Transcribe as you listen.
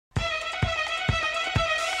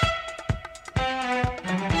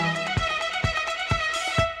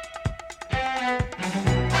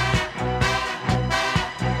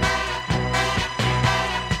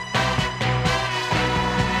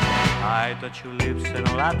touch your lips and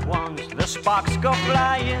all at once the sparks go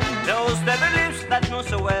flying. Those devil lips that know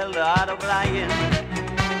so well the art of lying.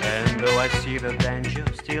 And though I see the danger,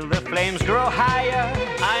 still the flames grow higher.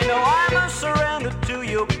 I know I must surrender to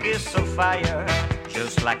your kiss of fire.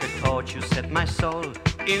 Just like a torch you set my soul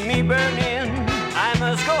in me burning. I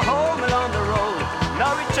must go home along the road, no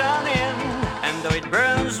returning. And though it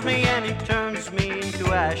burns me and it turns me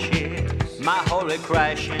into ashes, my whole is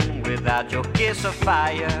crashing without your kiss of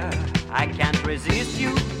fire. I can't resist you,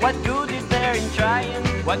 what good is there in trying?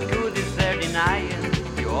 What good is there denying?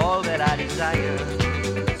 You're all that I desire.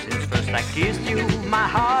 Since first I kissed you, my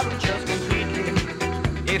heart was just completely.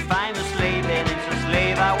 If I'm a slave, then it's a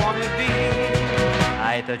slave I wanna be.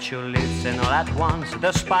 I touch your lips and all at once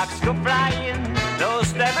the sparks go flying.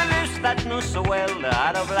 Those devil lips that know so well the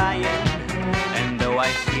art of lying. And though I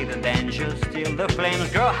see the danger, still the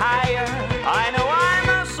flames grow higher. I know I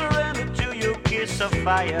must surrender to your kiss of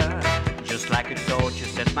fire. Just like a torch you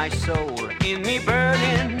set my soul in me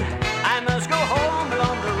burning. I must go home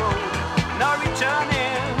along the road, no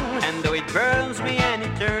returning. And though it burns me and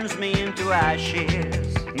it turns me into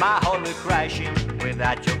ashes, my whole is crashing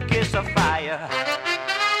without your kiss of fire.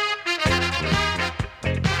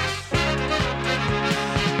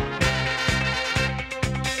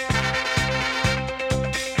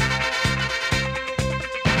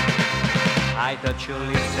 I touch your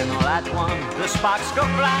lips and all at once the sparks go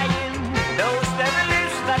flying. Those devil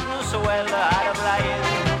lips that know so well the art of lying.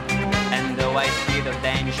 And though I see the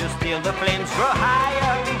danger, still the flames grow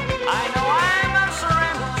higher. I know I must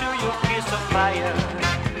surrender to your kiss of fire.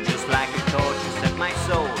 Just like a torch you set my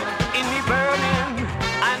soul in me burning.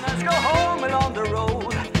 I must go home along the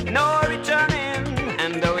road, no returning.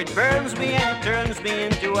 And though it burns me and it turns me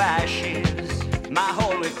into ashes, my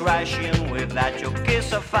whole is crashing without your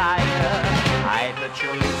kiss of fire. I touch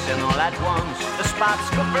your lips and all at once the sparks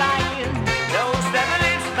go flying. Those devil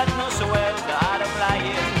lips that know so well the art of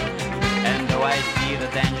lying. And though I see the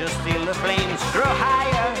danger, still the flames grow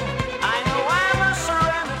higher. I know I must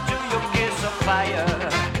surrender to your kiss of fire.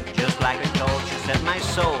 Just like a torch you set my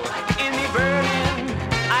soul in me burning.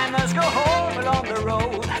 I must go home along the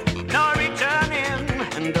road, no returning.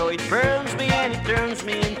 And though it burns me and it turns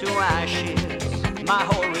me into ashes, my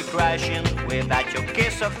whole is crashing without your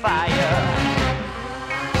kiss of fire.